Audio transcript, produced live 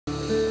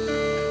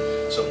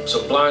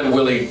So Blind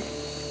Willie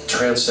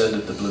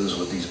transcended the blues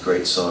with these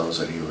great songs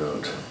that he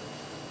wrote.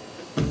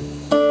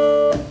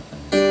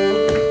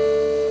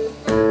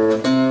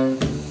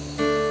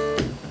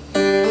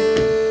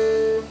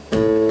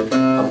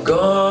 I'm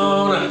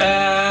gonna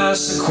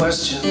ask the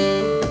question,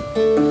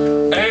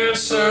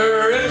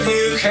 answer if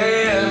you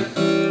can.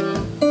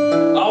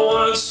 I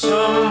want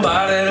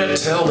somebody to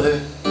tell me,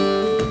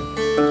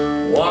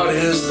 what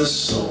is the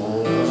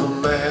soul of a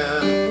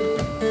man?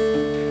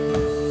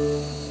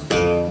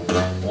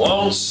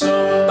 Won't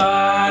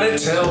somebody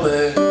tell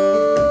me?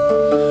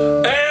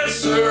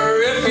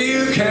 Answer if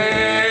you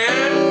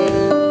can.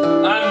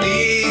 I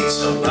need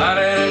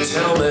somebody to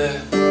tell me,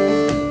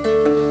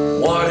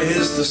 what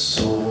is the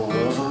soul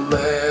of a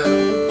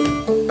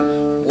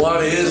man?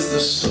 What is the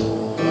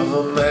soul of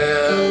a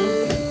man?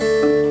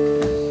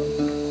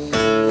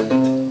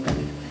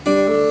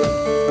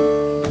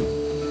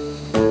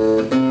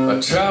 I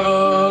travel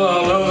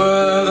all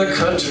over the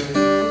country.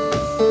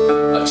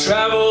 I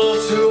travel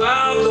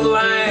throughout the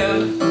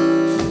land,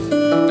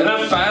 and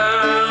I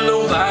found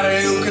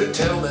nobody who could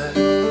tell me,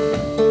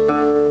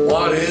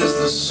 what is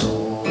the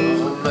soul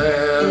of a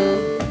man?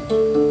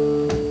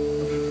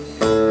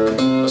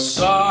 I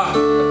saw a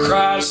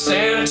crowd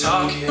stand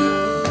talking.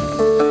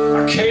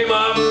 I came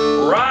up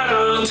right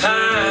on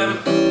time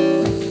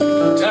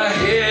to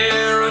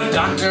hear a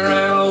doctor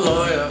and a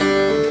lawyer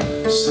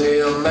say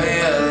a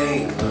man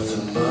ain't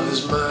nothing but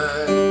his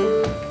mind.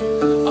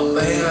 A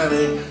man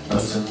ain't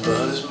nothing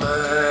but his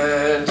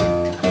mind.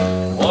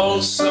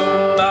 Won't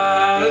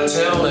somebody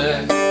tell me?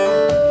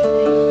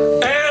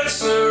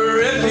 Answer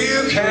if you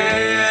can.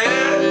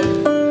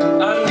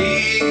 I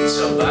need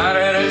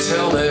somebody to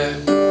tell me,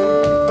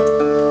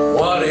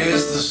 what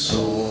is the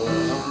soul of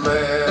a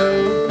man?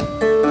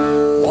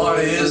 What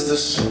is the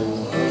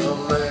soul of a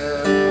man?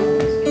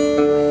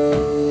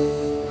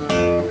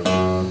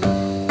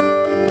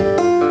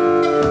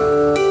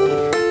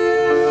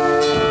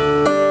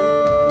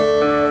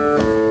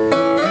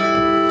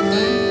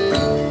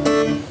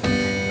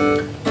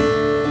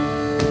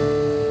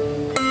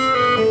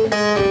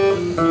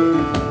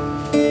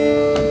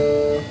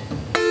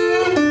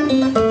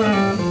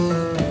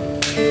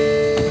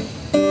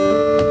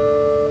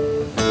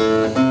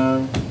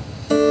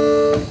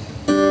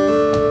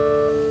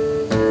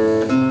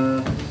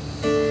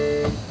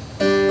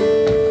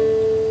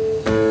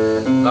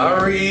 I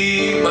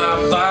read my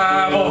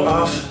Bible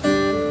often.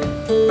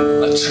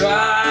 I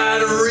try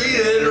to read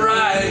it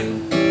right,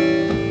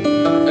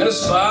 and as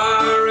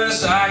far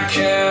as I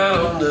can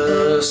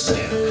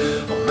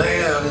understand, a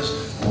man is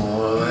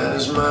more than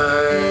his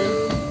mind.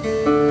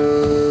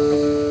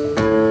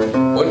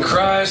 When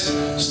Christ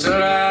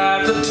stood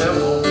at the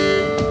temple,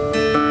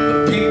 the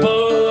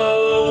people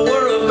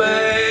were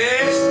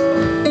amazed.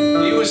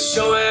 He was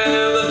showing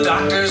the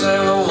doctors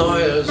and the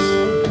lawyers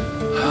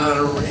how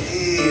to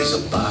raise a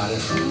body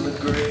from the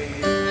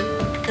grave.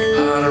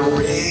 How to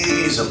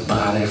raise a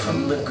body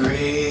from the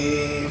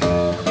grave.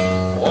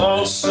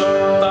 Won't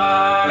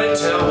somebody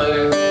tell me?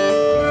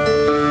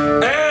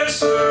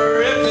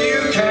 Answer if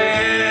you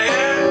can.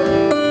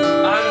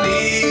 I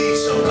need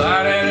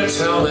somebody to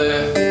tell me,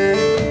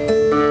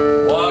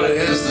 what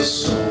is the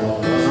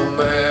soul of a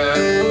man?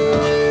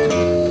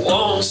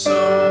 Won't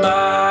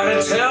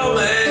somebody tell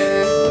me?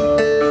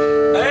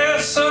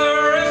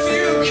 Answer if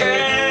you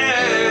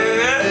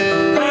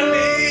can. I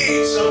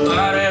need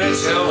somebody to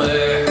tell me,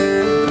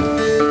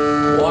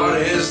 what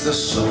is the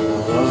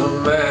soul of a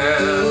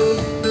man?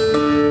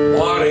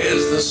 What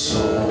is the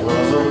soul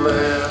of a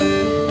man?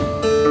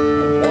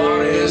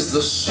 What is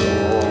the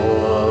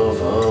soul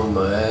of a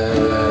man?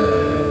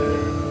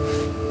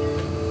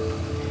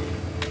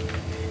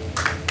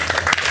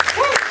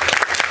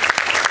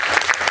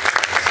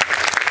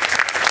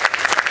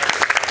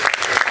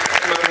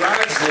 My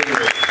ride's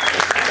leaving.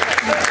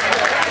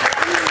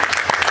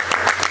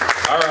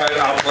 All right,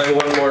 I'll play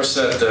one more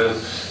set then.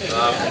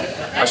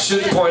 I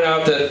should point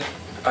out that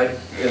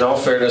in all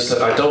fairness,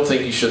 that I don't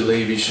think you should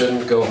leave. You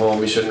shouldn't go home.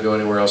 You shouldn't go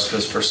anywhere else,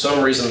 because for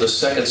some reason the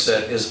second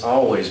set is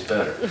always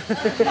better.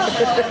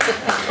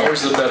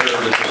 Always the better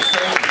of the two.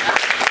 Thank you.